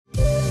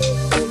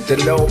The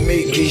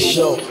Nomiki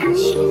Show.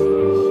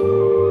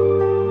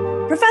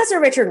 Professor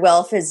Richard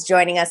Wolff is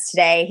joining us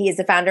today. He is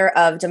the founder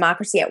of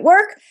Democracy at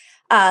Work.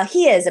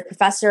 He is a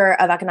Professor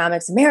of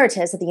Economics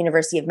Emeritus at the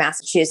University of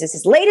Massachusetts.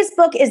 His latest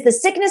book is The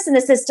Sickness in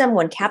the System: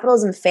 When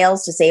Capitalism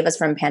Fails to Save Us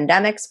from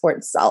Pandemics for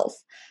Itself.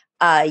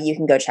 You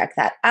can go check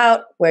that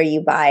out where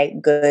you buy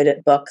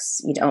good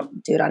books. You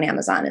don't do it on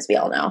Amazon, as we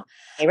all know.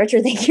 Hey,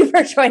 Richard, thank you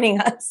for joining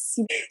us.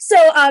 So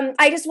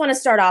I just want to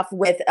start off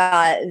with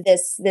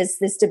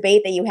this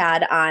debate that you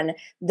had on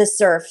the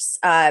serfs.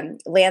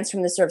 Lance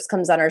from the Serfs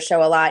comes on our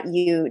show a lot.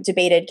 You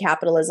debated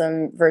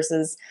capitalism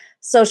versus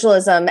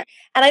socialism.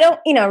 And I don't,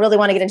 really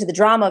want to get into the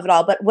drama of it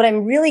all, but what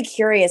I'm really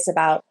curious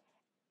about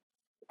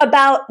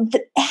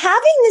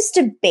having this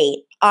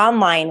debate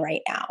online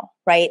right now,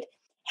 right?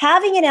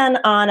 Having it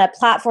on a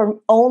platform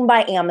owned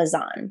by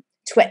Amazon,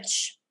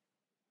 Twitch,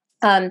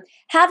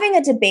 having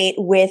a debate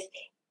with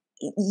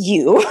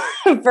you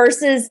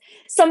versus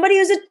somebody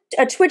who's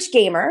a Twitch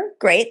gamer,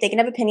 great, they can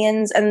have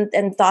opinions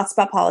and thoughts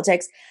about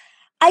politics.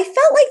 I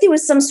felt like there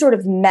was some sort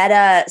of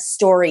meta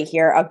story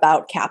here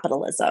about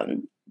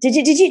capitalism. Did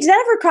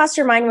that ever cross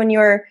your mind when you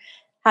were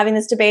having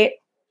this debate?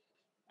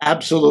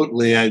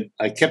 Absolutely.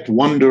 I kept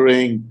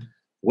wondering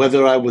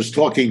whether I was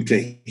talking to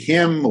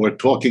him or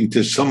talking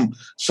to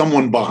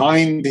someone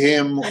behind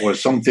him or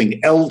something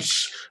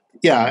else.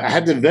 Yeah, I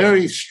had a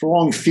very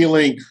strong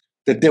feeling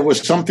that there was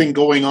something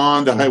going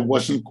on that I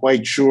wasn't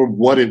quite sure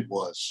what it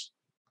was.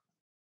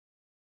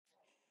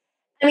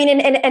 I mean,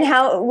 and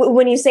how,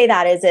 when you say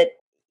that, is it,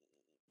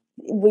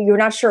 you're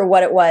not sure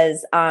what it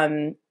was,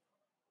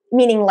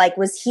 meaning like,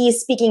 was he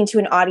speaking to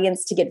an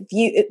audience to get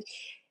view?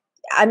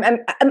 I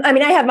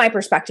mean, I have my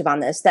perspective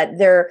on this, that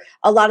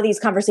a lot of these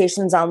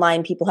conversations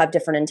online, people have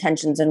different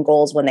intentions and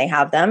goals when they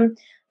have them.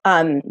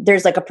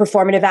 There's like a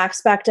performative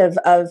aspect of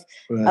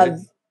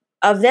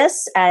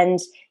this. And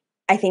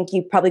I think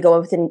you probably go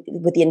with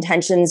the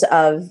intentions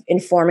of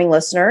informing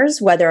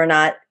listeners, whether or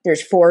not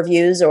there's 4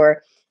 views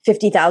or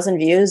 50,000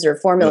 views or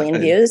 4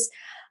 million views.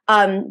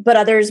 But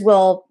others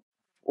will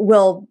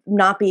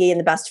not be in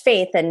the best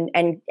faith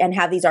and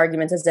have these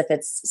arguments as if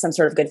it's some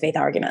sort of good faith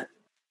argument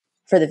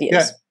for the views.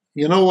 Yeah.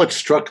 You know what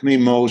struck me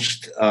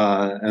most,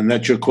 and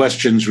that your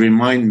questions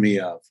remind me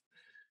of?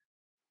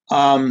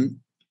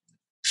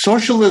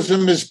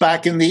 Socialism is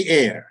back in the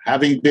air,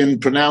 having been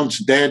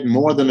pronounced dead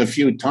more than a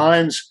few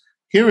times.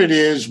 Here it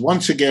is,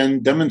 once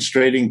again,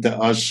 demonstrating to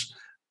us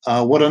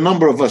what a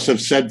number of us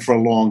have said for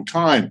a long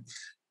time,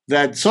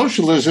 that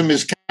socialism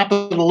is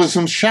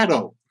capitalism's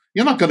shadow.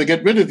 You're not going to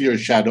get rid of your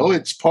shadow.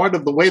 It's part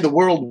of the way the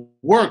world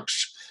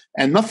works.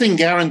 And nothing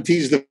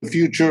guarantees the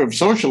future of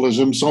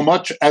socialism so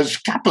much as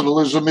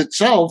capitalism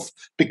itself,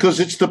 because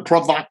it's the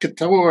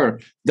provocateur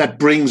that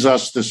brings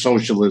us to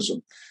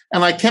socialism.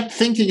 And I kept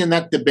thinking in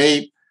that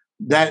debate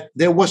that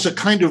there was a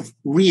kind of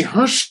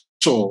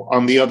rehearsal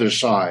on the other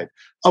side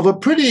of a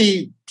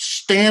pretty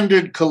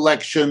standard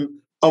collection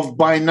of,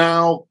 by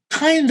now,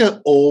 kind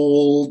of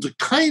old,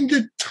 kind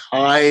of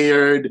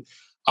tired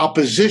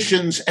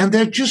oppositions. And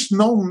they're just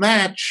no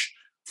match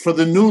for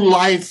the new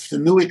life, the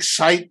new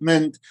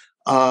excitement,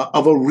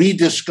 of a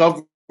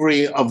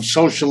rediscovery of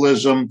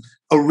socialism,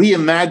 a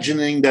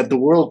reimagining that the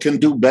world can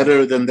do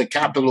better than the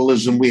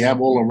capitalism we have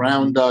all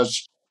around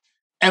us.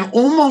 And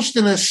almost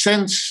in a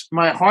sense,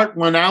 my heart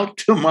went out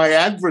to my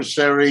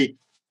adversary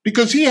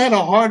because he had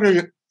a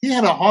harder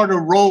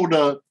road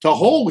to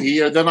hoe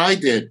here than I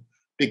did,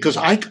 because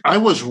I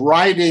was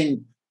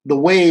riding the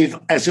wave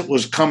as it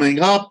was coming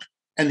up,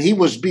 and he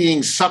was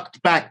being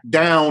sucked back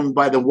down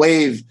by the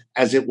wave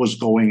as it was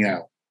going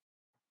out.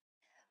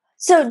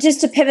 So just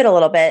to pivot a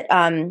little bit,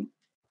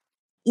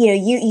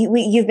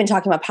 you've been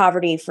talking about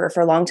poverty for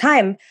a long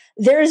time.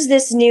 There's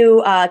this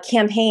new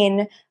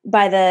campaign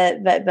by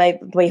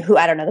who,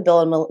 I don't know, the Bill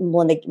and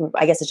Melinda,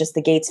 I guess it's just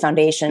the Gates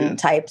Foundation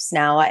types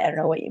now. I don't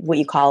know what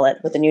you call it,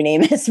 what the new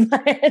name is,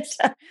 but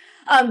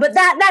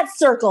that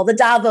circle, the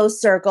Davos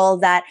circle,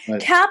 that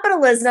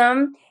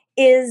capitalism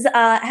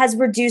has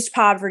reduced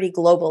poverty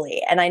globally,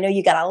 and I know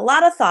you got a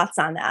lot of thoughts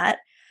on that.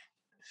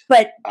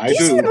 But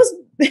in the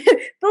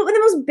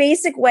most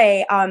basic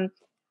way, how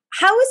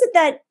is it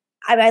that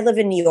I live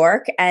in New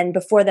York, and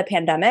before the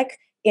pandemic,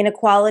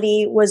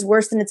 inequality was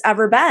worse than it's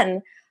ever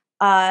been?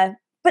 But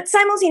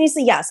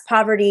simultaneously, yes,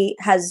 poverty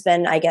has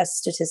been, I guess,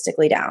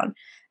 statistically down.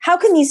 How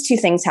can these two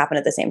things happen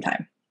at the same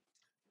time?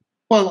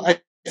 Well, I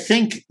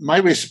think my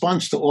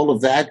response to all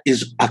of that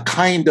is a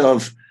kind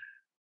of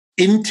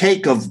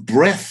intake of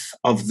breath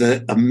of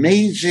the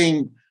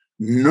amazing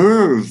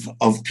nerve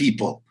of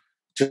people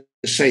to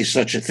say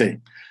such a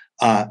thing.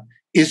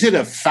 Is it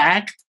a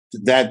fact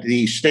that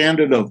the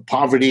standard of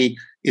poverty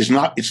it's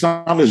not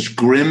as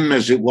grim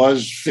as it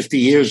was 50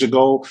 years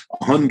ago,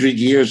 100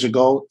 years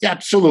ago?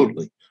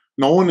 Absolutely.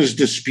 No one is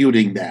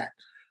disputing that.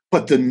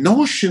 But the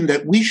notion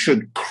that we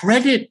should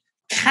credit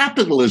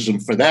capitalism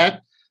for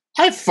that,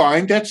 I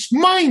find that's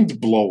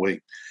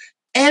mind-blowing.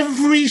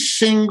 Every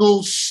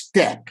single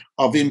step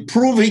of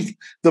improving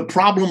the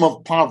problem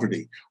of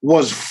poverty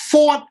was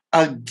fought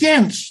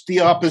against the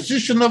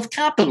opposition of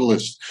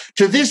capitalists.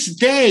 To this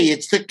day,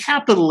 it's the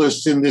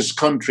capitalists in this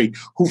country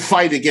who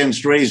fight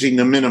against raising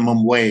the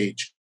minimum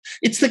wage.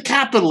 It's the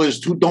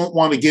capitalists who don't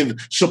want to give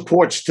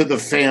supports to the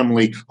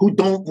family, who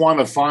don't want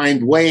to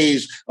find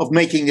ways of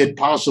making it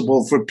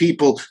possible for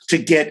people to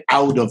get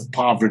out of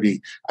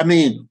poverty. I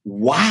mean,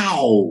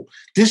 wow.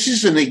 This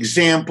is an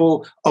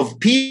example of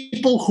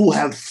people who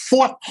have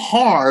fought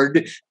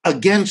hard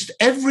against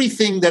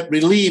everything that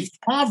relieved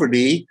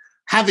poverty.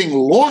 Having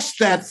lost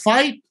that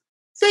fight,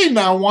 they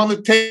now want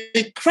to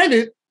take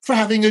credit for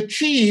having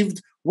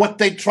achieved what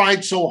they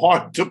tried so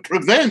hard to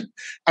prevent.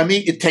 I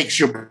mean, it takes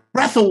your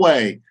breath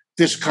away,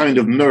 this kind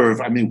of nerve.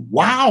 I mean,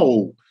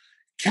 wow.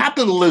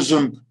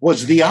 Capitalism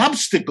was the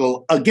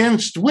obstacle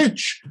against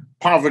which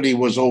poverty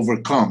was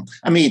overcome.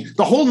 I mean,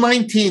 the whole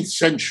 19th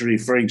century,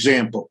 for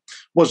example,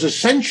 was a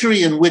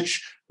century in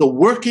which the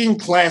working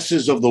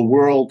classes of the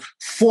world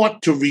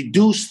fought to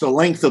reduce the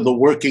length of the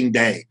working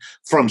day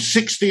from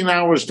 16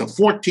 hours to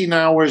 14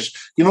 hours.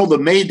 You know, the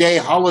May Day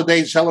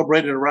holiday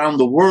celebrated around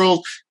the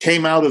world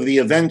came out of the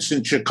events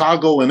in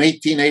Chicago in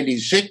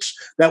 1886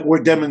 that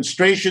were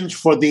demonstrations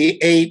for the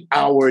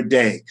 8-hour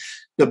day.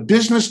 The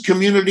business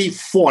community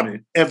fought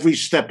it every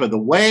step of the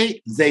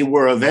way. They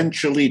were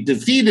eventually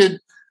defeated.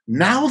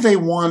 Now they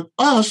want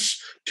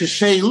us to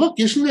say, look,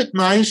 isn't it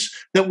nice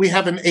that we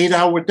have an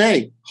 8-hour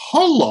day?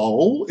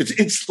 Hello.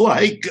 It's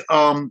like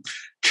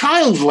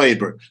child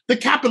labor. The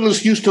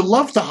capitalists used to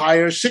love to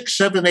hire 6,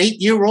 7,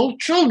 8-year-old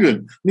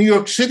children. New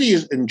York City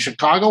and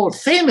Chicago are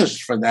famous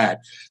for that.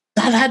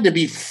 That had to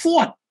be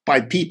fought by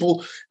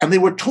people, and they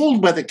were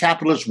told by the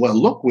capitalists, well,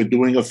 look, we're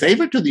doing a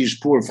favor to these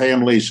poor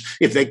families.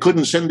 If they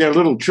couldn't send their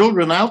little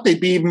children out,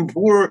 they'd be even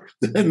poorer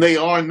than they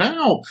are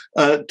now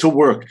to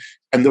work.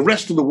 And the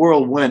rest of the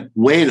world went,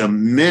 wait a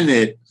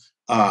minute,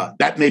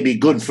 that may be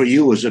good for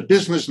you as a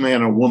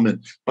businessman or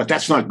woman, but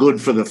that's not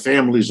good for the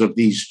families of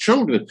these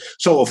children.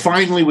 So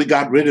finally, we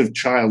got rid of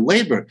child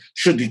labor.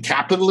 Should the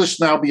capitalists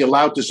now be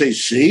allowed to say,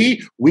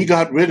 see, we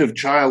got rid of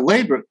child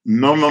labor?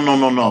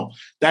 No.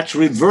 That's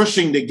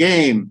reversing the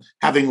game.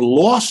 Having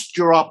lost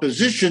your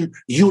opposition,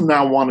 you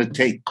now want to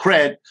take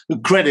credit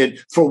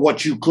for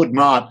what you could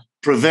not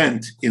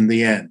prevent in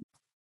the end.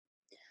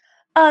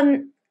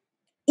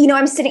 You know,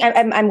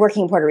 I'm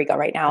working in Puerto Rico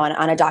right now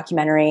on a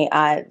documentary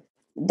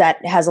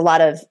that has a lot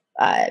of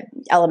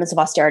elements of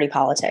austerity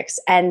politics.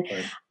 And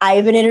right.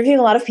 I've been interviewing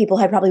a lot of people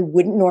I probably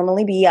wouldn't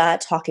normally be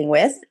talking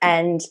with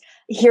and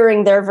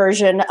hearing their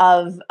version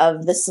of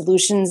the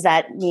solutions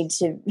that need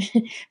to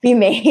be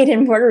made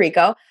in Puerto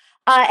Rico.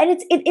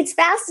 And it's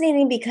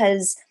fascinating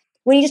because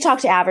when you just talk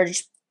to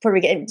average Puerto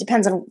Rican, it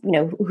depends on, you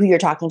know, who you're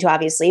talking to,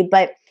 obviously,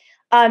 but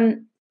how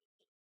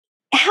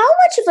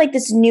much of like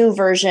this new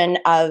version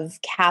of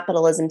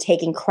capitalism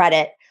taking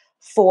credit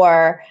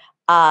for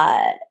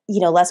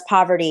less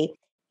poverty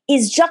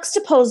is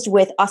juxtaposed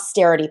with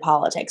austerity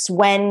politics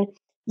when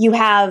you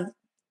have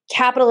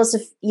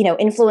capitalists,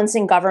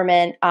 influencing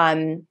government,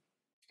 when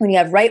you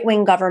have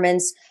right-wing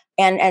governments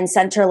and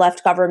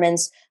center-left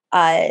governments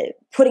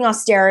putting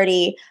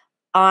austerity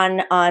on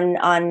in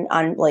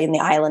the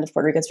island of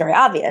Puerto Rico, it's very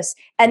obvious,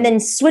 and then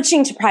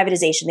switching to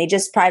privatization. They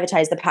just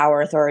privatized the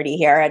power authority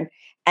here,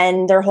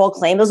 and their whole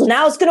claim is, well,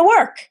 now it's going to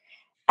work.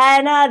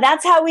 And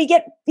that's how we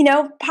get,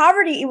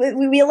 poverty.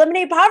 We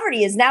eliminate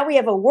poverty. Is now we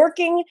have a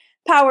working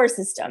power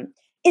system.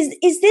 Is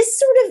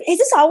this has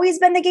this always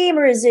been the game,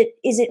 or is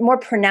it more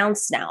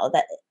pronounced now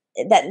that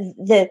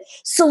the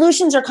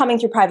solutions are coming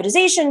through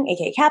privatization,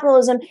 aka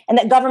capitalism, and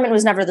that government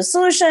was never the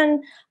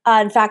solution?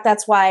 In fact,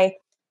 that's why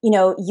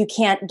you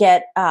can't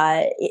get.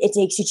 It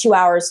takes you 2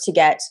 hours to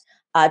get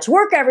to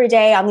work every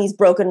day on these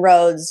broken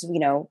roads,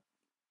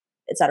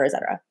 et cetera, et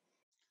cetera.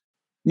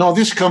 No,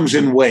 this comes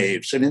in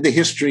waves. I mean, the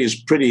history is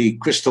pretty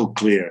crystal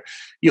clear.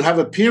 You have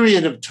a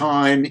period of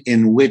time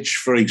in which,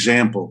 for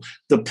example,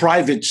 the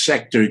private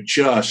sector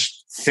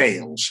just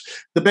fails.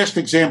 The best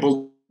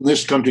example in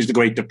this country is the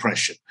Great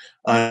Depression.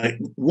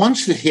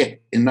 Once it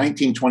hit in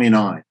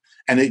 1929,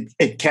 and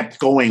it kept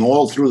going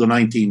all through the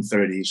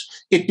 1930s,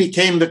 it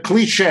became the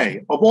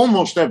cliche of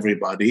almost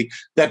everybody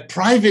that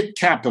private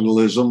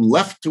capitalism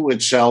left to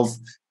itself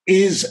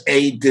is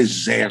a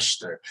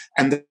disaster.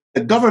 And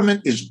the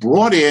government is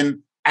brought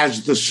in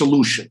as the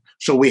solution.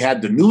 So we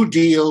had the New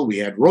Deal, we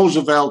had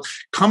Roosevelt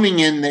coming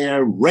in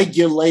there,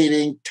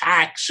 regulating,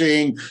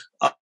 taxing,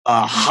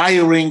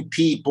 hiring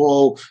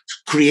people,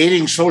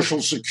 creating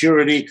Social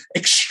Security,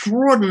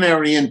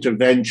 extraordinary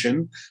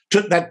intervention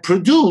that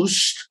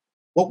produced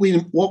what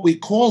we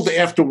called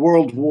after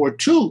World War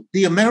II,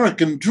 the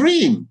American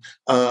dream,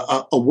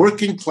 a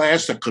working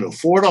class that could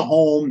afford a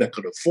home, that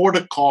could afford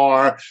a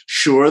car.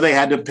 Sure, they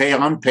had to pay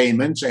on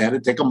payments. They had to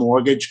take a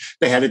mortgage.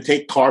 They had to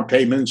take car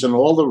payments and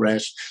all the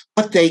rest,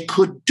 but they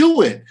could do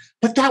it.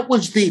 But that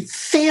was the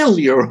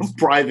failure of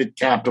private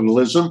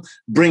capitalism,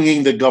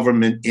 bringing the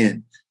government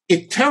in.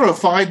 It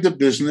terrified the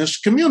business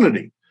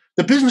community.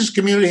 The business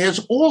community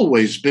has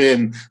always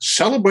been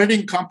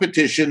celebrating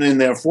competition in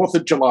their 4th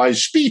of July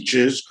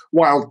speeches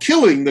while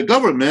killing the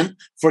government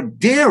for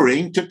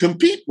daring to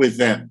compete with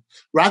them.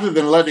 Rather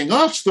than letting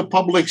us, the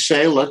public,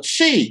 say, let's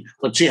see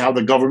how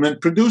the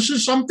government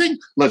produces something.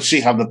 Let's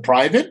see how the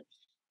private,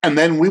 and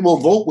then we will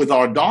vote with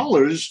our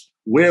dollars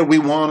where we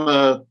want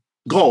to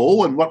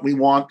go and what we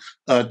want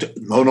to.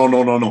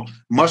 No.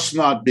 Must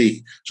not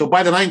be. So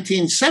by the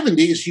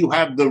 1970s, you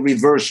have the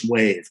reverse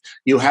wave.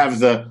 You have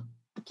the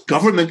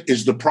government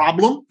is the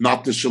problem,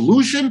 not the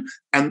solution,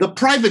 and the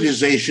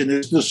privatization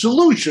is the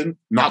solution,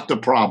 not the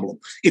problem.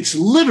 It's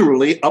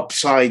literally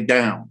upside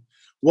down.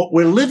 What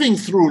we're living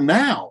through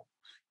now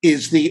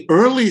is the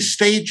early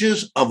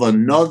stages of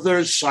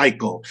another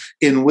cycle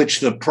in which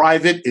the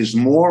private is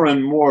more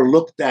and more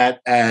looked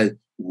at as,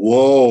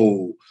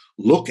 whoa,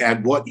 look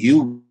at what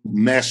you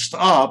messed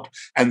up,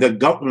 and the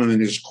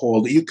government is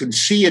called. You can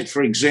see it,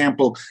 for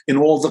example, in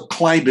all the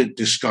climate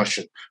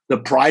discussion. The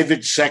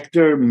private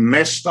sector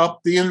messed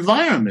up the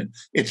environment.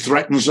 It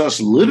threatens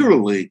us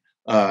literally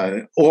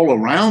all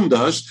around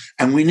us,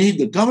 and we need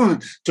the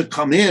government to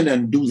come in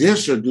and do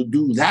this or to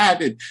do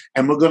that,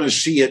 and we're going to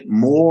see it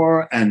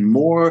more and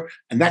more,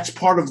 and that's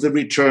part of the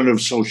return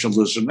of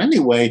socialism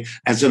anyway,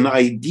 as an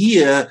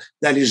idea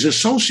that is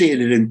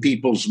associated in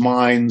people's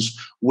minds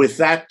with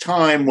that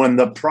time when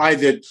the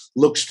private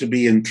looks to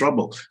be in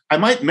trouble. I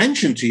might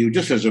mention to you,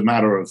 just as a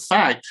matter of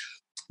fact,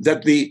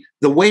 that the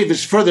wave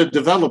is further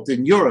developed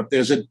in Europe.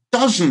 There's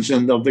dozens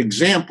of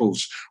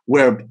examples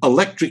where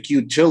electric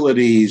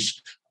utilities,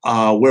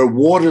 where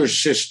water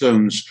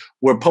systems,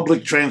 where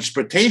public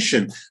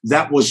transportation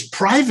that was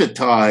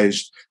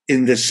privatized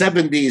in the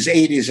 70s,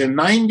 80s, and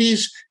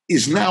 90s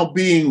is now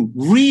being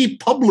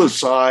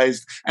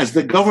republicized as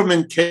the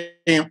government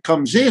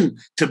comes in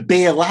to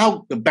bail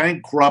out the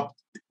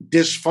bankrupt,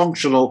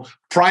 dysfunctional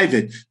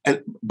private.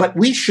 But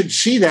we should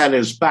see that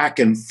as back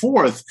and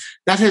forth.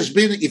 That has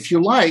been, if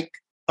you like,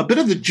 a bit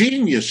of the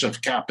genius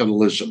of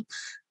capitalism.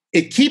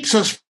 It keeps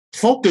us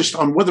focused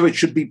on whether it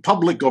should be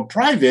public or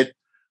private,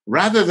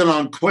 rather than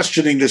on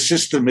questioning the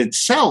system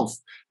itself,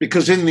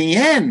 because in the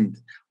end,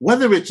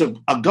 whether it's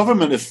a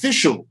government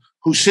official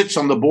who sits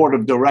on the board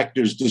of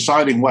directors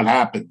deciding what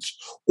happens,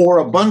 or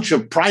a bunch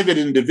of private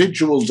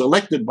individuals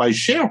elected by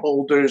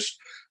shareholders,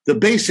 the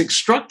basic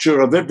structure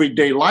of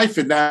everyday life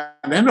in that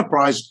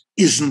enterprise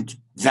isn't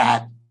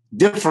that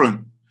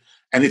different.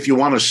 And if you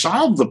want to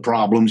solve the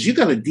problems, you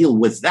got to deal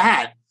with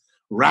that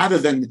rather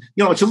than,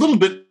 it's a little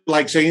bit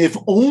like saying, if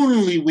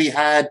only we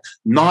had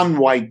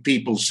non-white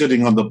people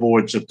sitting on the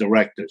boards of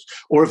directors,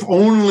 or if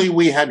only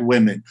we had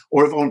women,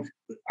 or if only,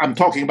 I'm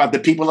talking about the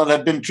people that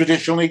have been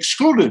traditionally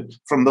excluded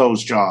from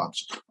those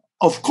jobs.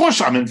 Of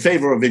course, I'm in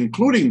favor of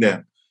including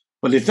them.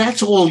 But if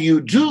that's all you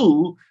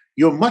do,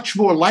 you're much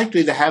more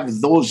likely to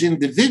have those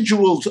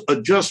individuals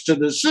adjust to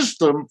the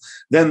system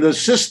than the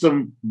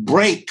system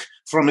break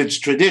from its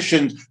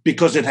traditions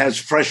because it has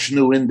fresh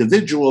new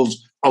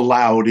individuals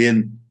allowed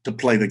in to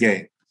play the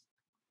game.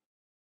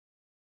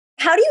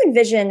 How do you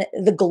envision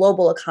the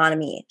global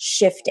economy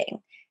shifting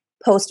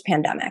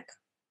post-pandemic?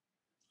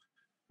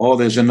 Oh,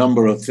 there's a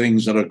number of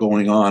things that are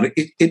going on.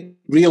 It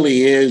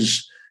really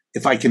is,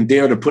 if I can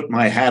dare to put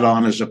my hat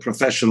on as a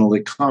professional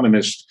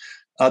economist,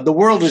 the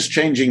world is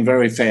changing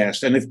very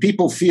fast. And if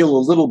people feel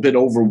a little bit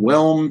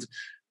overwhelmed,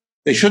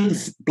 they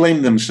shouldn't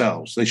blame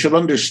themselves. They should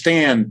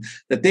understand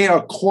that they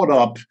are caught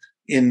up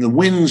in the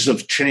winds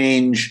of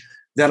change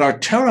that are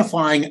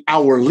terrifying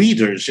our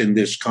leaders in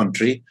this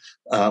country,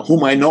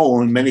 whom I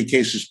know in many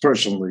cases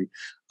personally.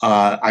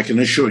 I can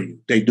assure you,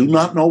 they do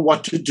not know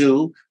what to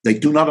do. They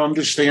do not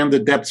understand the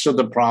depths of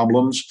the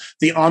problems.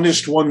 The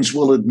honest ones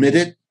will admit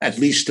it, at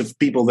least to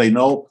people they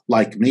know,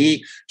 like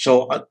me.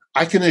 So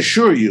I can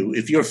assure you,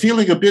 if you're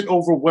feeling a bit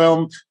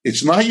overwhelmed,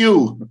 it's not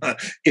you.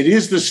 It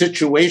is the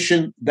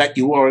situation that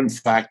you are in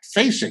fact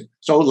facing.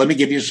 So let me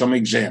give you some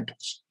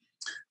examples.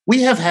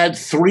 We have had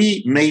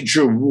 3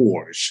 major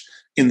wars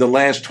in the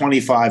last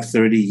 25,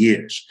 30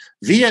 years: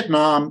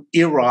 Vietnam,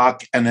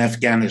 Iraq, and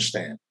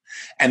Afghanistan.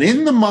 And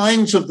in the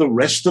minds of the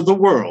rest of the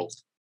world,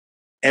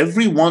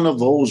 every one of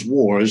those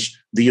wars,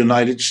 the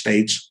United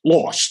States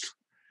lost.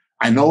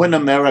 I know in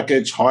America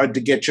it's hard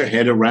to get your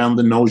head around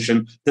the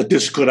notion that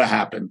this could have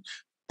happened,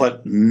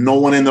 but no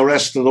one in the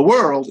rest of the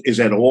world is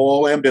at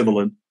all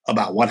ambivalent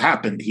about what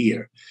happened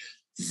here.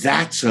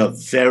 That's a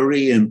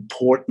very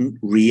important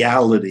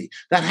reality.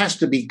 That has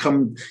to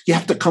become, you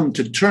have to come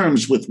to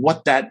terms with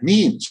what that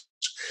means.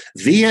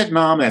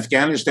 Vietnam,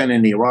 Afghanistan,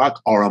 and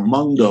Iraq are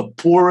among the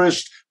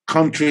poorest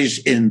countries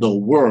in the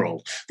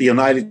world. The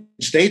United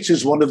States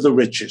is one of the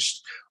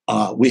richest.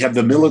 We have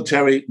the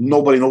military.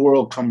 Nobody in the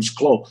world comes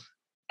close.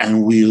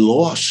 And we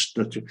lost.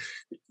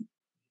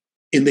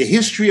 In the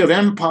history of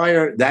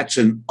empire, that's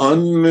an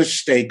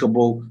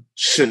unmistakable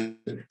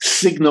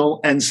signal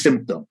and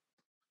symptom.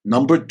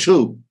 Number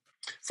 2,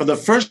 for the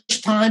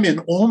first time in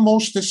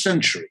almost a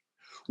century,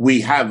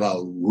 we have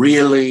a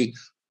really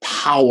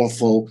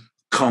powerful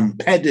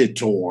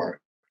competitor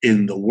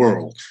in the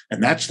world,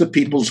 and that's the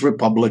People's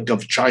Republic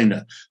of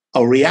China.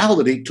 a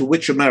reality to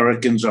which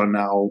Americans are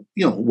now,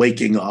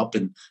 waking up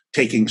and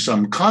taking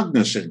some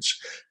cognizance.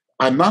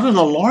 I'm not an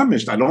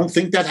alarmist. I don't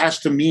think that has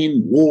to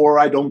mean war.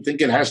 I don't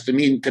think it has to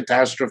mean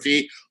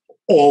catastrophe,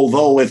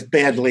 although if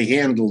badly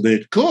handled,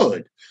 it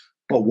could.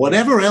 But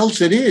whatever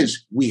else it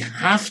is, we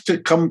have to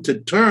come to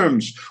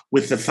terms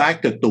with the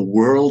fact that the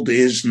world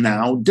is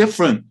now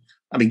different.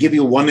 Let me give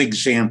you one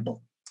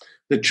example.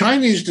 The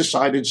Chinese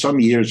decided some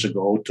years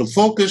ago to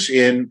focus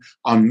in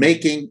on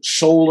making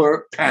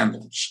solar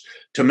panels,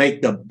 to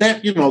make the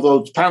best,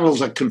 those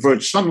panels that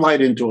convert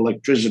sunlight into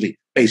electricity,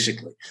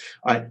 basically.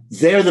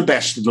 They're the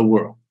best in the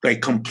world. They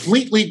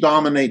completely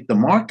dominate the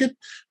market.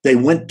 They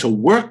went to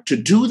work to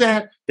do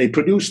that. They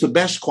produce the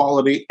best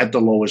quality at the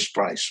lowest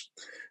price.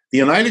 The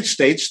United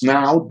States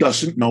now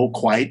doesn't know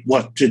quite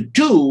what to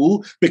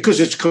do because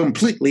it's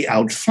completely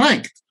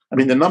outflanked. I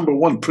mean, the number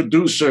one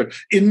producer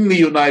in the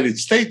United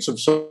States of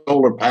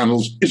solar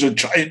panels is a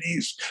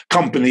Chinese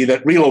company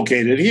that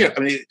relocated here. I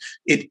mean,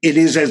 it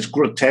is as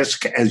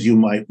grotesque as you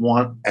might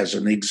want as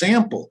an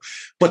example.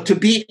 But to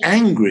be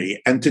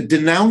angry and to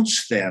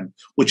denounce them,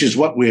 which is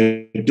what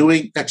we're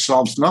doing, that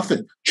solves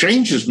nothing,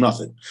 changes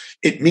nothing.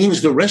 It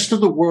means the rest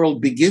of the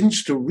world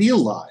begins to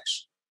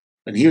realize,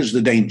 and here's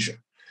the danger,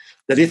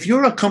 that if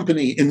you're a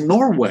company in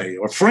Norway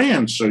or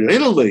France or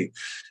Italy,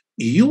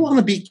 you want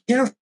to be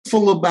careful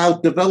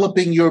about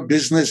developing your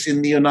business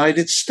in the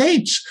United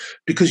States,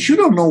 because you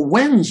don't know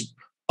when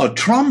a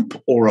Trump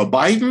or a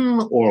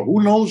Biden or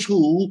who knows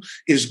who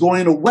is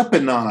going to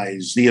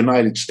weaponize the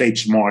United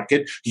States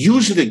market,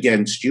 use it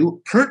against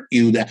you, hurt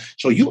you.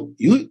 So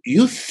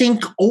you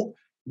think, oh,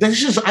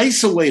 this is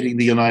isolating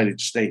the United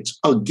States.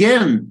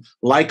 Again,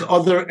 like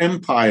other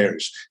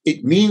empires,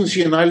 it means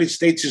the United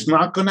States is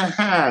not going to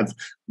have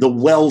the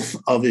wealth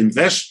of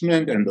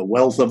investment and the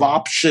wealth of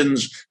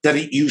options that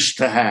it used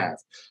to have.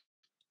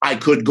 I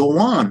could go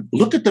on.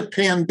 Look at the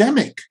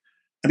pandemic.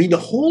 I mean, the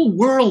whole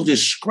world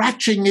is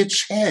scratching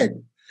its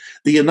head.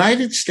 The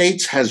United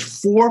States has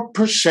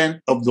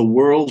 4% of the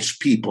world's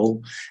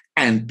people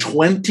and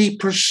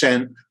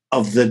 20%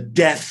 of the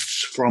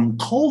deaths from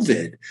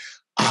COVID.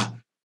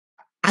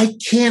 I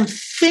can't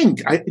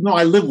think.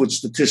 I live with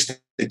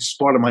statistics. It's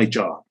part of my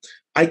job.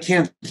 I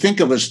can't think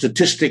of a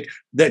statistic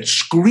that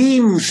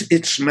screams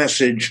its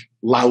message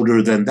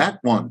louder than that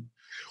one.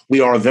 We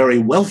are a very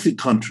wealthy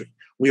country.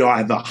 We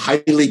have a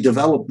highly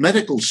developed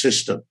medical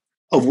system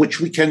of which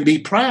we can be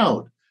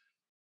proud.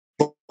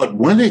 But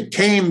when it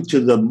came to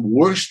the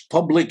worst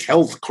public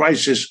health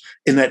crisis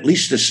in at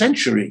least a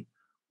century,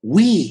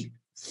 we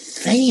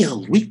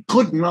failed. We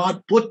could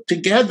not put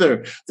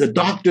together the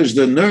doctors,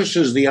 the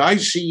nurses, the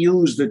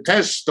ICUs, the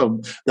tests,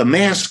 the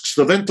masks,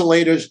 the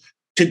ventilators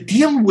to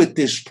deal with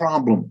this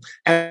problem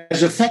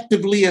as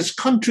effectively as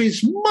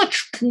countries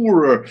much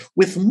poorer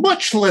with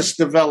much less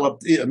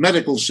developed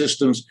medical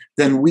systems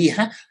than we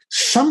have.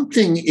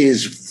 Something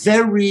is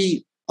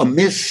very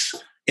amiss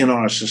in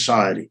our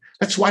society.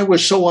 That's why we're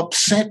so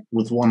upset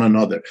with one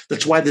another.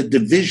 That's why the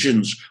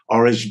divisions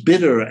are as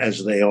bitter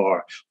as they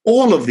are.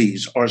 All of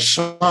these are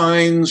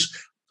signs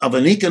of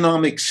an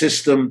economic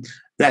system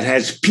that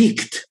has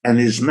peaked and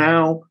is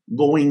now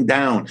going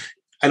down.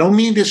 I don't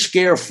mean to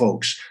scare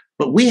folks,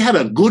 but we had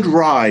a good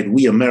ride,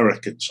 we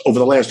Americans, over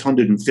the last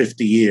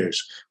 150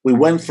 years. We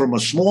went from a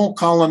small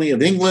colony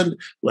of England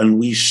when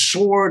we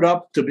soared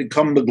up to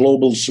become the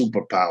global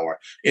superpower.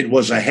 It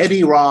was a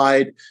heady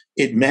ride.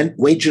 It meant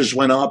wages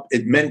went up.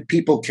 It meant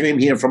people came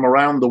here from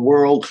around the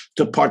world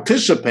to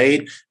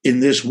participate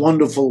in this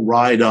wonderful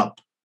ride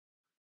up.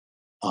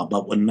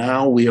 But when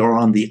now we are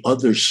on the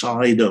other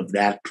side of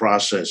that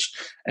process,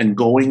 and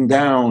going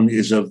down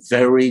is a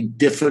very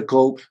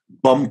difficult,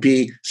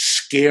 bumpy,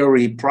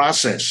 scary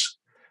process.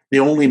 The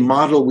only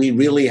model we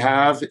really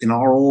have in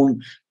our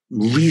own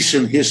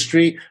recent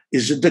history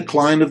is the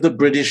decline of the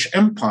British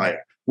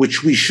Empire,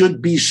 which we should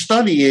be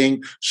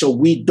studying so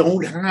we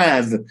don't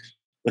have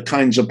the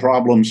kinds of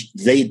problems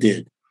they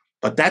did.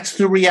 But that's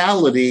the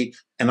reality,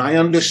 and I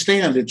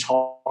understand it's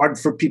hard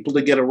for people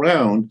to get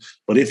around.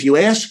 But if you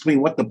ask me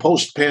what the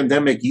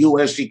post-pandemic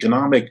U.S.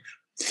 economic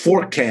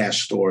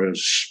forecast, or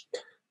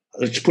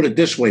let's put it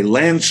this way,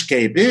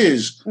 landscape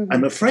is,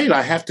 I'm afraid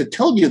I have to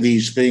tell you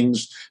these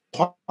things,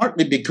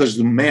 partly because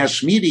the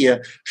mass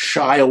media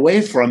shy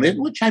away from it,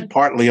 which I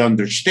partly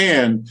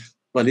understand,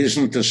 but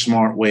isn't a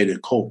smart way to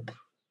cope.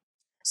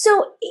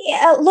 So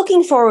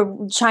looking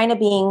forward, China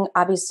being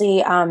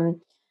obviously a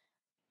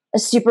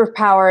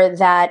superpower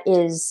that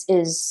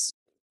is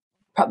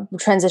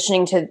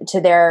transitioning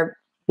to their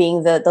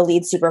being the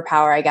lead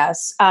superpower, I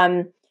guess.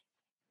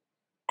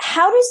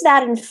 How does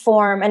that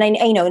inform? And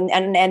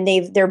and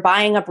they're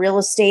buying up real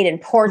estate and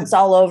ports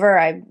all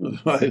over.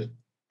 My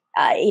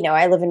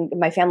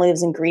family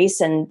lives in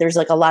Greece, and there's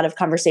like a lot of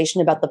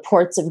conversation about the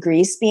ports of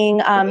Greece being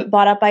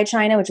bought up by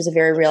China, which is a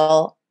very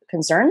real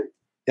concern.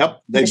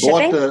 Yep, they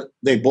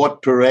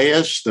bought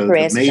Piraeus,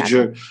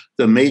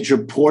 the major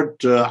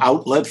port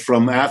outlet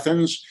from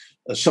Athens,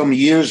 some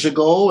years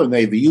ago, and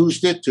they've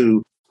used it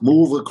to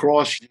move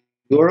across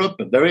Europe.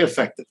 Very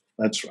effective.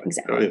 That's right.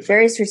 Exactly.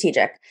 Very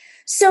strategic.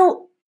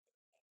 So,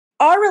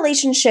 our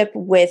relationship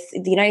with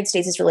the United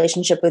States'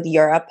 relationship with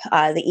Europe,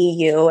 the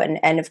EU,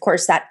 and of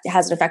course that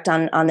has an effect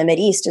on the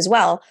Mideast as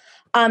well.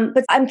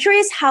 But I'm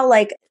curious how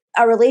like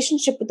our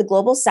relationship with the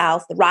global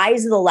South, the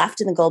rise of the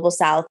left in the global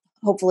South,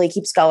 hopefully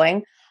keeps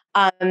going,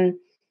 and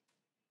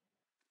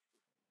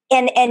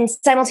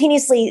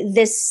simultaneously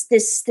this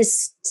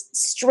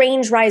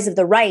strange rise of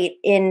the right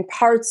in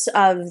parts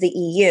of the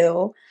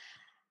EU.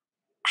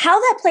 How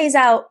that plays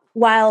out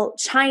while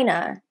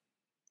China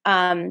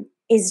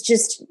is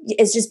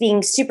just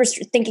being super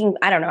thinking.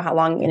 I don't know how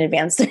long in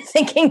advance they're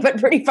thinking, but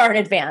pretty far in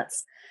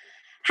advance.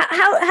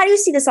 How do you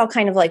see this all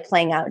kind of like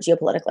playing out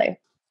geopolitically?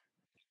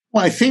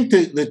 Well, I think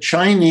that the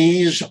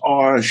Chinese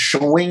are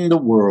showing the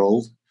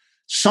world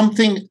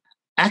something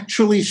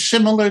actually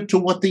similar to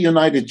what the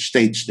United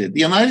States did. The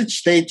United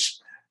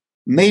States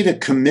made a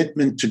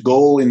commitment to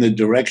go in the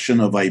direction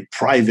of a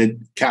private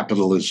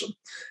capitalism.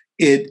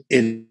 It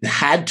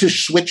had to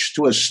switch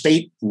to a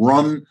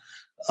state-run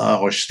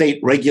or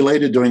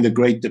state-regulated during the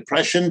Great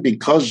Depression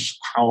because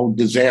how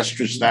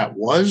disastrous that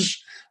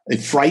was. It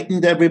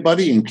frightened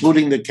everybody,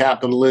 including the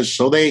capitalists.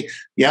 So they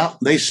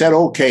said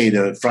okay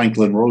to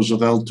Franklin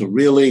Roosevelt to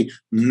really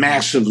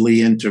massively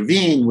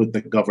intervene with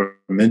the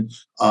government.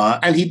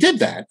 And he did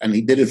that. And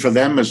he did it for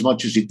them as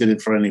much as he did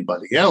it for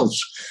anybody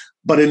else.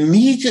 But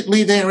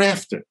immediately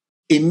thereafter,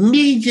 in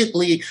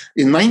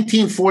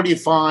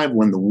 1945,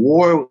 when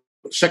the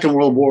Second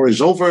World War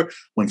is over,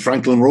 when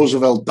Franklin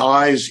Roosevelt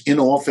dies in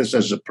office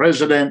as a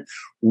president,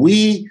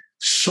 we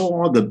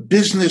saw the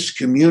business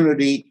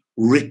community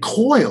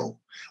recoil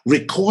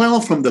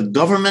from the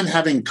government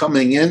having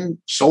coming in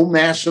so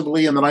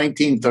massively in the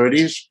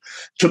 1930s,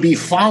 to be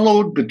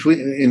followed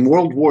in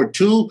World War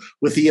II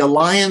with the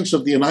alliance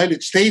of the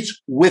United States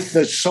with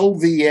the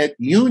Soviet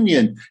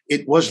Union.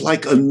 It was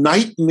like a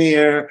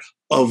nightmare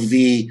of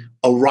the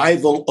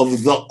arrival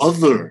of the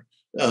other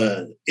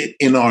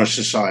in our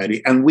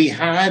society. And we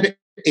had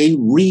a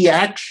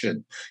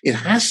reaction. It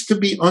has to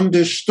be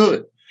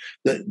understood.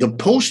 The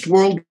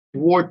post-World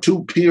War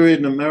II period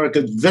in America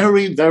is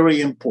very,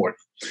 very important.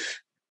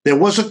 There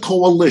was a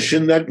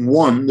coalition that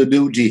won the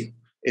New Deal.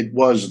 It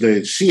was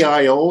the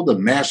CIO, the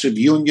massive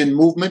union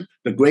movement,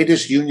 the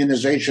greatest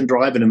unionization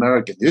drive in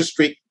American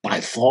history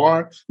by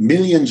far.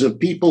 Millions of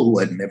people who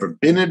had never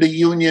been in a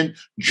union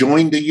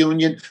joined the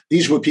union.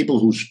 These were people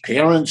whose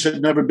parents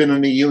had never been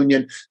in a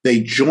union.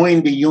 They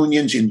joined the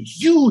unions in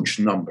huge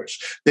numbers.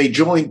 They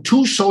joined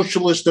 2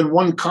 socialist and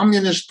 1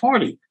 communist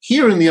party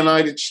here in the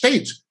United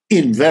States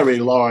in very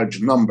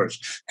large numbers.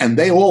 And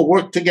they all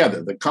worked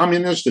together, the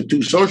communists, the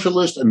 2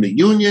 socialists, and the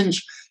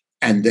unions.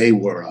 And they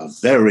were a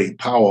very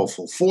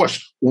powerful force,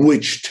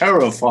 which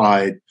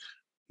terrified,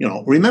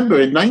 remember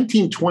in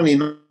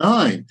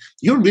 1929,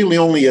 you're really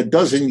only a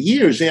dozen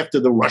years after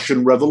the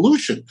Russian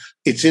Revolution.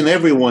 It's in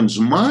everyone's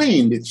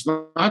mind. It's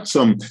not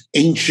some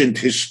ancient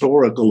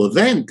historical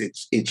event.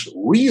 It's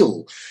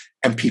real.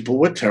 And people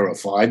were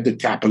terrified, the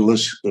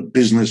capitalists, the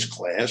business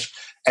class.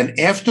 And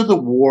after the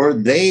war,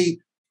 they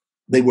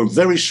were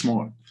very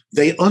smart.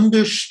 They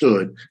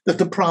understood that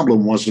the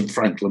problem wasn't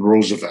Franklin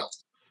Roosevelt.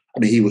 I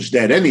mean, he was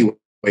dead anyway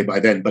by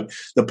then, but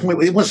the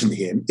point, it wasn't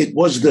him. It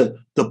was the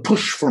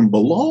push from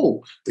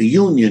below, the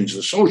unions,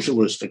 the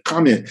socialists, the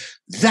communists.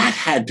 That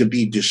had to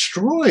be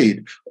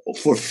destroyed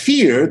for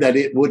fear that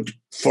it would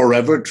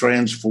forever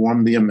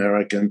transform the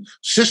American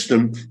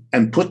system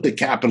and put the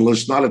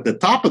capitalists not at the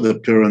top of the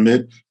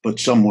pyramid, but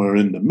somewhere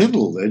in the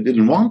middle. They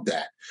didn't want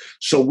that.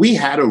 So we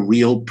had a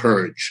real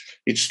purge.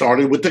 It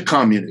started with the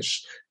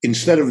communists.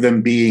 Instead of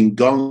them being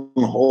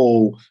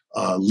gung-ho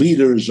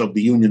leaders of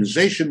the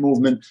unionization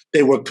movement,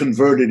 they were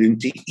converted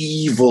into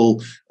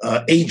evil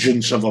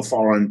agents of a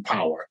foreign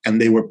power, and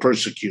they were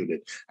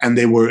persecuted, and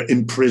they were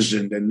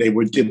imprisoned, and they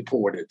were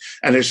deported.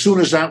 And as soon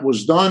as that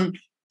was done,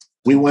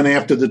 we went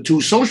after the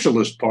 2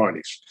 socialist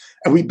parties.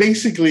 And we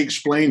basically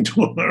explained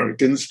to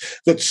Americans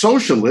that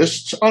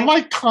socialists are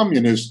like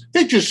communists.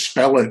 They just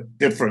spell it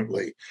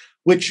differently,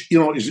 which,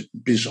 is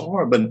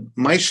bizarre. But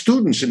my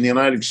students in the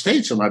United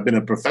States, and I've been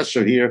a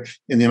professor here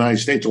in the United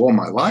States all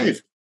my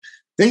life,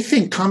 they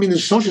think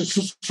communist, socialist,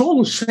 it's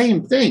all the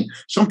same thing,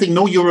 something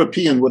no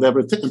European would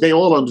ever think. They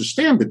all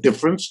understand the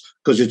difference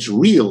because it's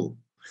real,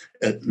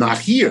 not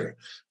here.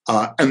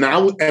 And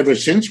now, ever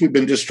since, we've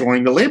been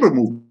destroying the labor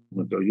movement,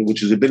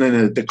 which has been in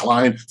a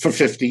decline for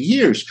 50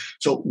 years.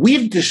 So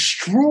we've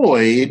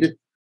destroyed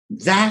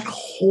that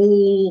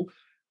whole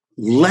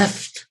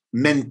left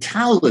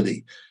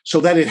mentality so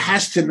that it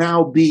has to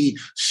now be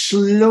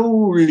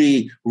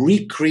slowly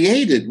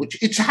recreated,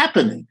 which it's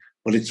happening,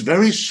 but it's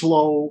very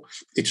slow.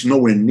 It's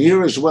nowhere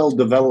near as well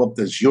developed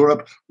as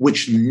Europe,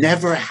 which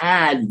never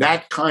had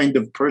that kind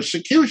of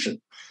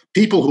persecution.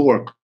 People who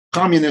are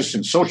communists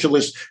and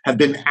socialists have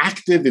been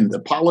active in the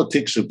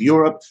politics of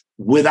Europe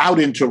without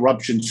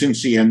interruption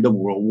since the end of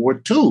World War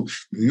II.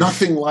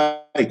 Nothing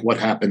like what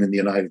happened in the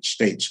United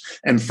States.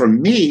 And for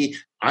me,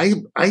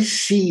 I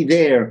see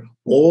there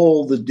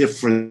all the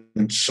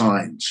different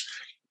signs.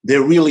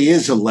 There really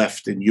is a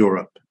left in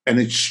Europe, and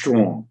it's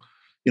strong.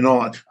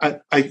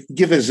 I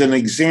give as an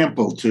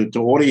example to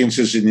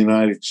audiences in the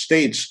United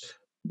States,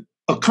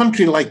 a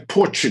country like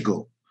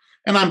Portugal.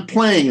 And I'm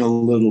playing a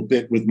little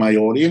bit with my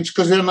audience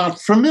because they're not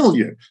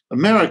familiar.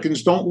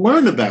 Americans don't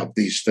learn about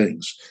these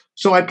things.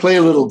 So I play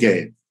a little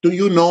game. Do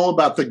you know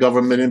about the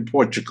government in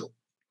Portugal?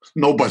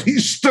 Nobody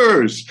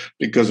stirs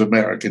because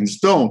Americans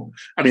don't.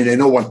 I mean, they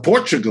know what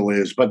Portugal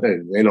is, but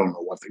they don't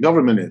know what the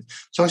government is.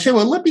 So I say,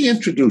 well, let me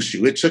introduce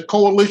you. It's a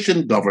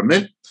coalition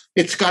government.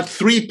 It's got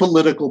 3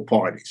 political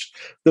parties.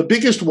 The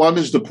biggest one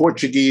is the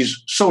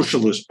Portuguese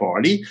Socialist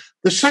Party.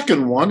 The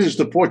second one is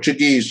the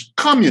Portuguese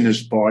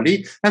Communist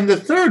Party. And the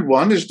third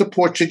one is the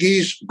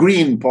Portuguese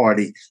Green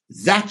Party.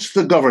 That's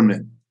the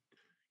government.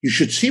 You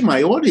should see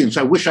my audience.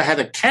 I wish I had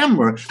a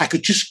camera. I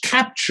could just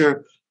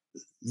capture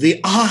the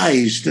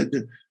eyes.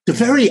 The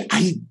very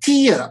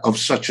idea of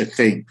such a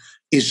thing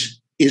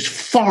is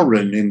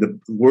foreign in the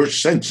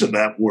worst sense of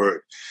that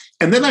word.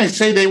 And then I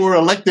say they were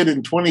elected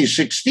in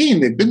 2016.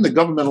 They've been the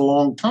government a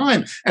long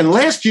time. And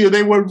last year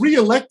they were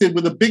reelected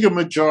with a bigger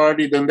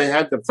majority than they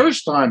had the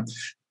first time.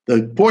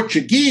 The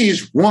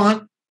Portuguese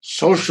want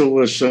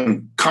socialists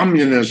and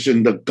communists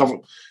in the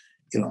government.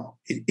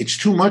 It's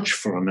too much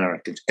for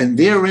Americans. And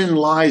therein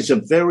lies a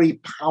very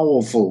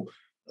powerful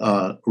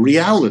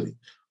reality.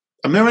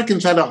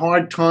 Americans had a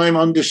hard time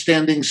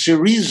understanding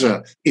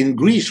Syriza in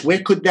Greece.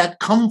 Where could that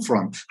come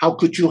from? How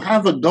could you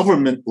have a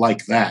government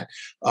like that?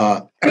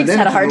 Greeks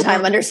had a hard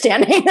time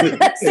understanding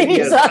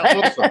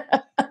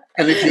Syriza.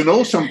 And if you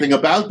know something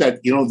about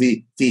that,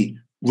 the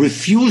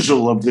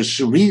refusal of the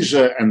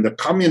Syriza and the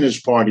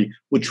Communist Party,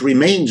 which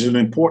remains an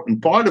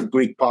important part of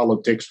Greek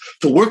politics,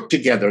 to work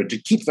together, to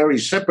keep very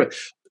separate.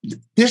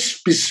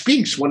 This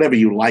bespeaks, whatever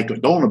you like or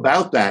don't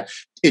about that,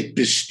 it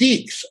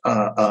bespeaks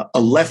a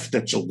left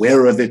that's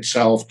aware of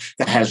itself,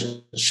 that has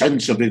a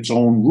sense of its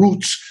own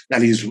roots,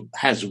 that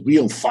has a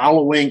real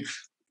following.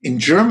 In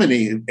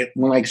Germany,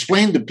 when I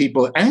explained to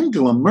people,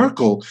 Angela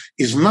Merkel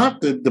is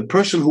not the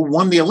person who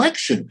won the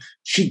election.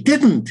 She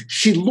didn't.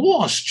 She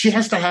lost. She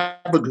has to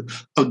have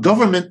a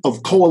government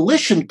of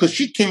coalition because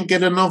she can't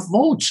get enough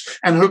votes.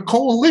 And her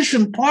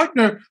coalition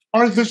partner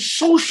are the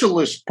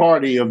Socialist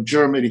Party of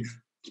Germany.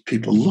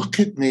 People look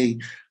at me,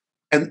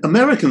 and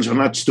Americans are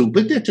not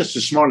stupid. They're just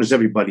as smart as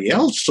everybody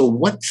else. So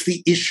what's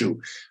the issue?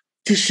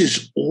 This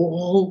is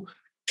all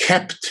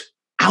kept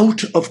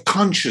out of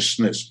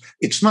consciousness.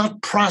 It's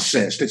not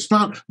processed. It's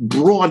not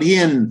brought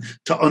in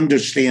to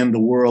understand the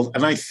world.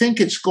 And I think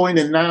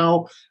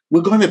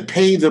we're going to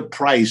pay the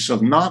price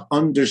of not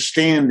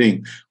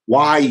understanding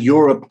why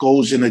Europe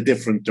goes in a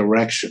different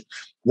direction.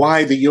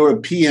 Why the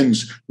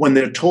Europeans, when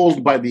they're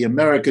told by the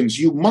Americans,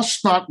 you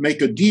must not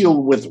make a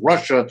deal with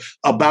Russia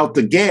about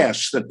the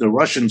gas that the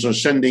Russians are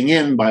sending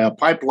in by a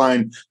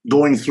pipeline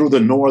going through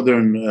the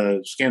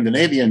northern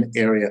Scandinavian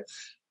area.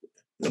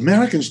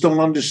 Americans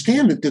don't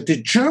understand it, that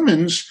the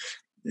Germans,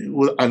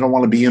 I don't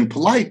want to be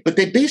impolite, but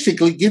they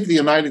basically give the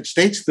United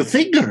States the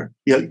finger.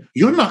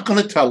 You're not going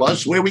to tell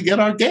us where we get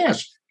our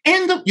gas.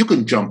 And you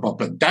can jump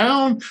up and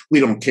down. We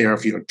don't care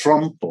if you're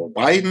Trump or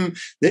Biden.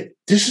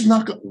 This is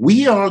not.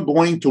 We are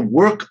going to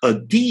work a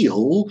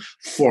deal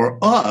for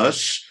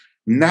us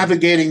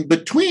navigating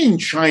between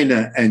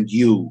China and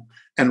you.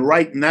 And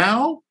right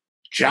now,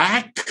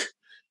 Jack,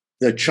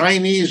 the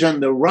Chinese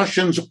and the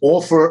Russians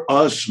offer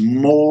us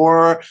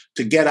more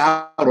to get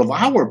out of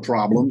our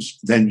problems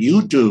than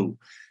you do.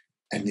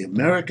 And the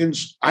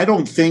Americans, I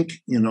don't think,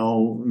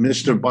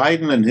 Mr.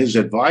 Biden and his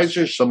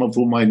advisors, some of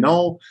whom I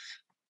know,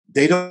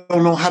 they don't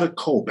know how to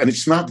cope. And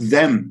it's not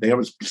them. They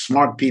are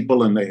smart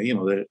people and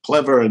they're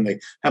clever and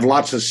they have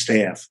lots of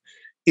staff.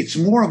 It's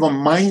more of a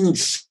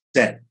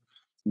mindset.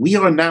 We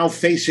are now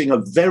facing a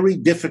very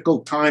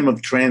difficult time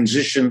of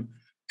transition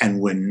and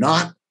we're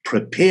not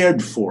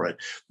prepared for it.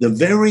 The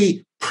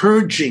very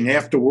purging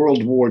after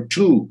World War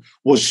II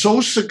was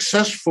so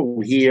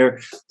successful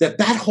here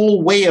that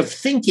whole way of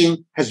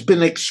thinking has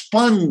been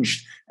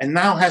expunged and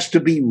now has to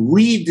be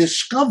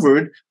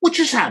rediscovered, which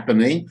is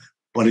happening,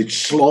 but it's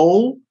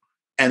slow.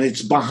 And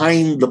it's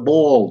behind the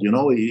ball,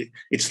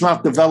 it's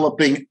not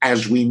developing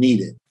as we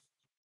need it.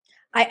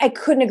 I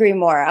couldn't agree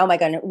more. Oh my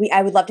God.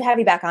 I would love to have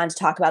you back on to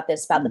talk about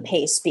this, about the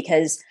pace,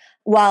 because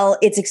while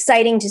it's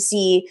exciting to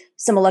see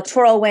some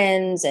electoral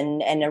wins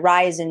and a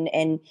rise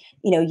in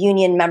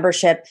union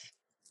membership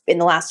in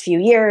the last few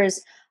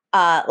years,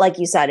 like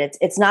you said,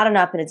 it's not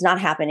enough and it's not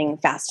happening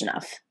fast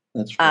enough.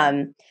 That's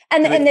right.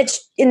 And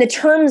the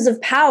terms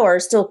of power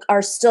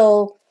are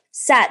still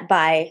set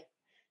by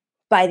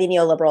the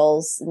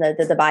neoliberals,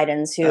 the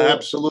Bidens, who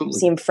absolutely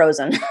seem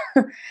frozen.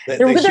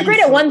 They're great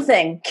at one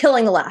thing,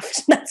 killing the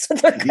left. That's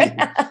what they're great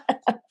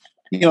at.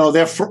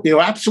 You're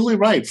absolutely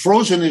right.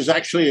 Frozen is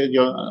actually, if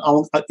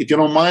you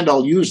don't mind,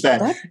 I'll use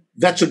that. What?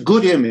 That's a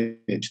good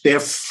image. They're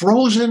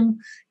frozen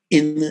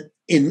in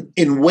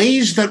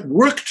ways that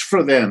worked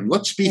for them.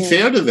 Let's be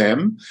fair to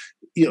them.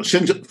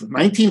 Since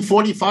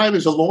 1945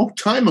 is a long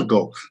time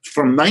ago.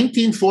 From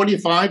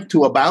 1945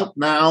 to about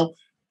now,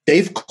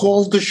 they've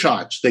called the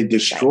shots. They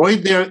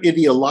destroyed their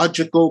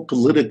ideological,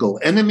 political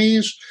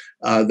enemies.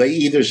 They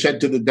either said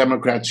to the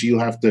Democrats, you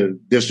have to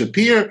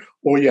disappear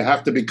or you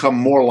have to become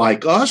more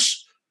like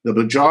us. The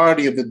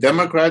majority of the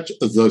Democrats,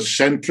 the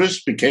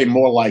centrists, became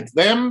more like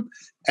them.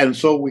 And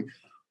so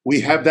we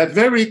have that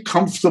very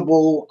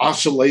comfortable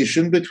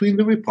oscillation between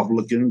the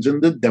Republicans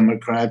and the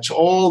Democrats,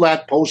 all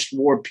that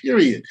post-war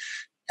period.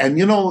 And,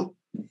 you know,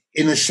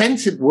 in a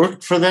sense, it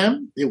worked for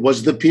them. It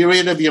was the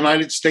period of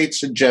United States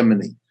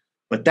hegemony.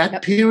 But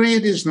that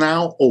period is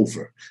now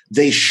over.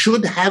 They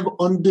should have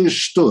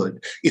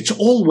understood it's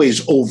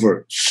always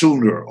over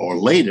sooner or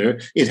later.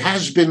 It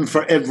has been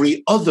for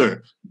every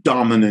other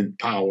dominant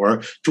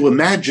power. To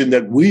imagine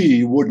that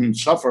we wouldn't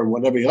suffer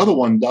what every other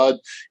one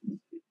does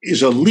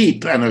is a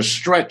leap and a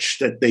stretch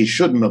that they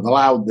shouldn't have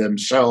allowed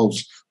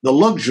themselves the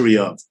luxury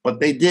of, but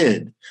they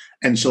did.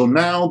 And so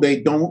now they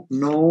don't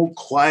know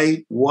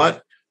quite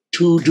what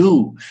to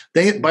do.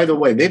 By the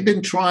way, they've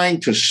been trying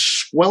to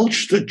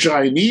squelch the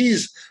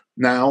Chinese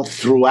now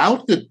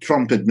throughout the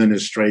Trump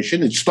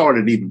administration. It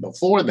started even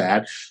before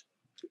that.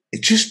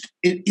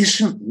 It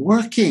isn't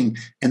working.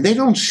 And they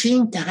don't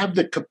seem to have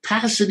the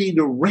capacity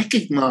to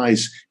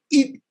recognize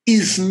it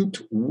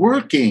isn't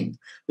working.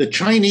 The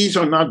Chinese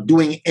are not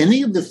doing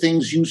any of the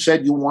things you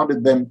said you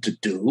wanted them to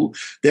do.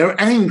 They're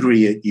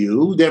angry at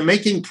you. They're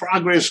making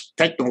progress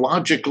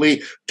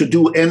technologically to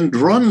do end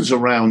runs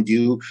around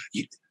you.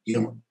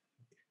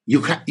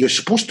 You're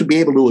supposed to be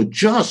able to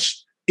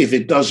adjust if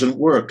it doesn't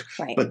work.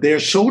 Right. But they're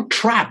so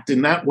trapped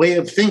in that way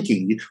of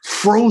thinking,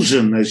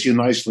 frozen, as you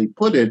nicely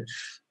put it,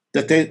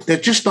 that they're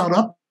just not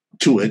up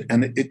to it.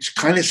 And it's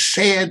kind of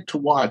sad to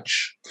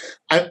watch.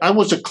 I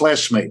was a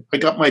classmate. I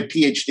got my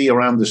PhD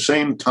around the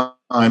same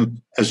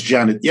time as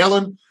Janet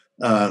Yellen.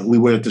 We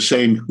were at the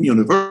same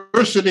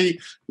university.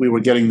 We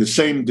were getting the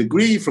same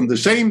degree from the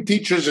same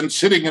teachers and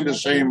sitting in the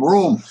same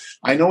room.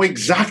 I know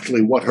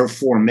exactly what her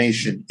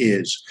formation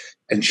is.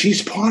 And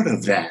she's part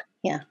of that.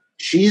 Yeah.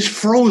 She's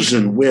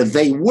frozen where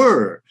they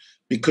were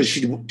because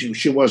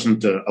she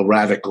wasn't a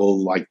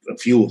radical like a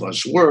few of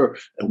us were,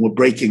 and were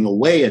breaking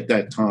away at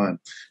that time.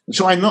 And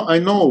so I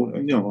know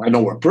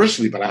her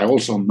personally, but I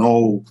also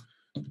know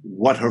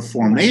what her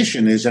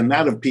formation is, and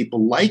that of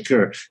people like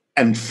her.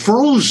 And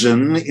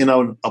frozen in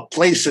a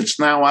place that's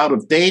now out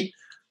of date,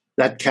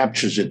 that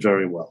captures it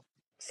very well.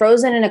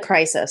 Frozen in a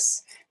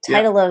crisis.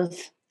 Title of...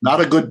 Not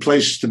a good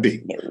place to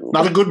be. No.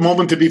 Not a good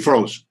moment to be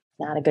frozen.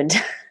 Not a good...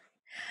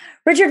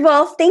 Richard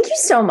Wolff, thank you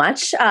so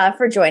much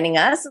for joining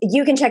us.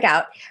 You can check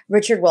out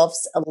Richard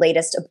Wolff's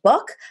latest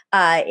book.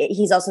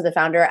 He's also the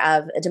founder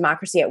of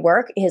Democracy at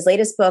Work. His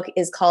latest book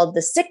is called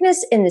The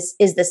Sickness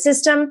is the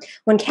System,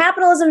 When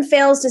Capitalism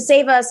Fails to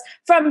Save Us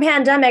from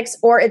Pandemics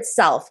or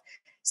Itself.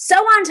 So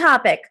on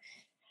topic,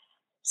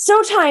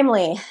 so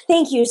timely.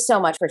 Thank you so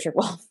much, Richard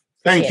Wolff.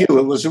 Thank you.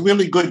 It was a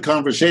really good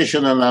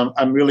conversation, and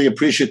I'm really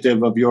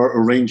appreciative of your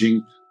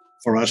arranging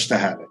for us to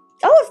have it.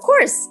 Oh, of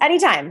course.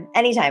 Anytime.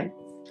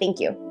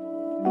 Thank you.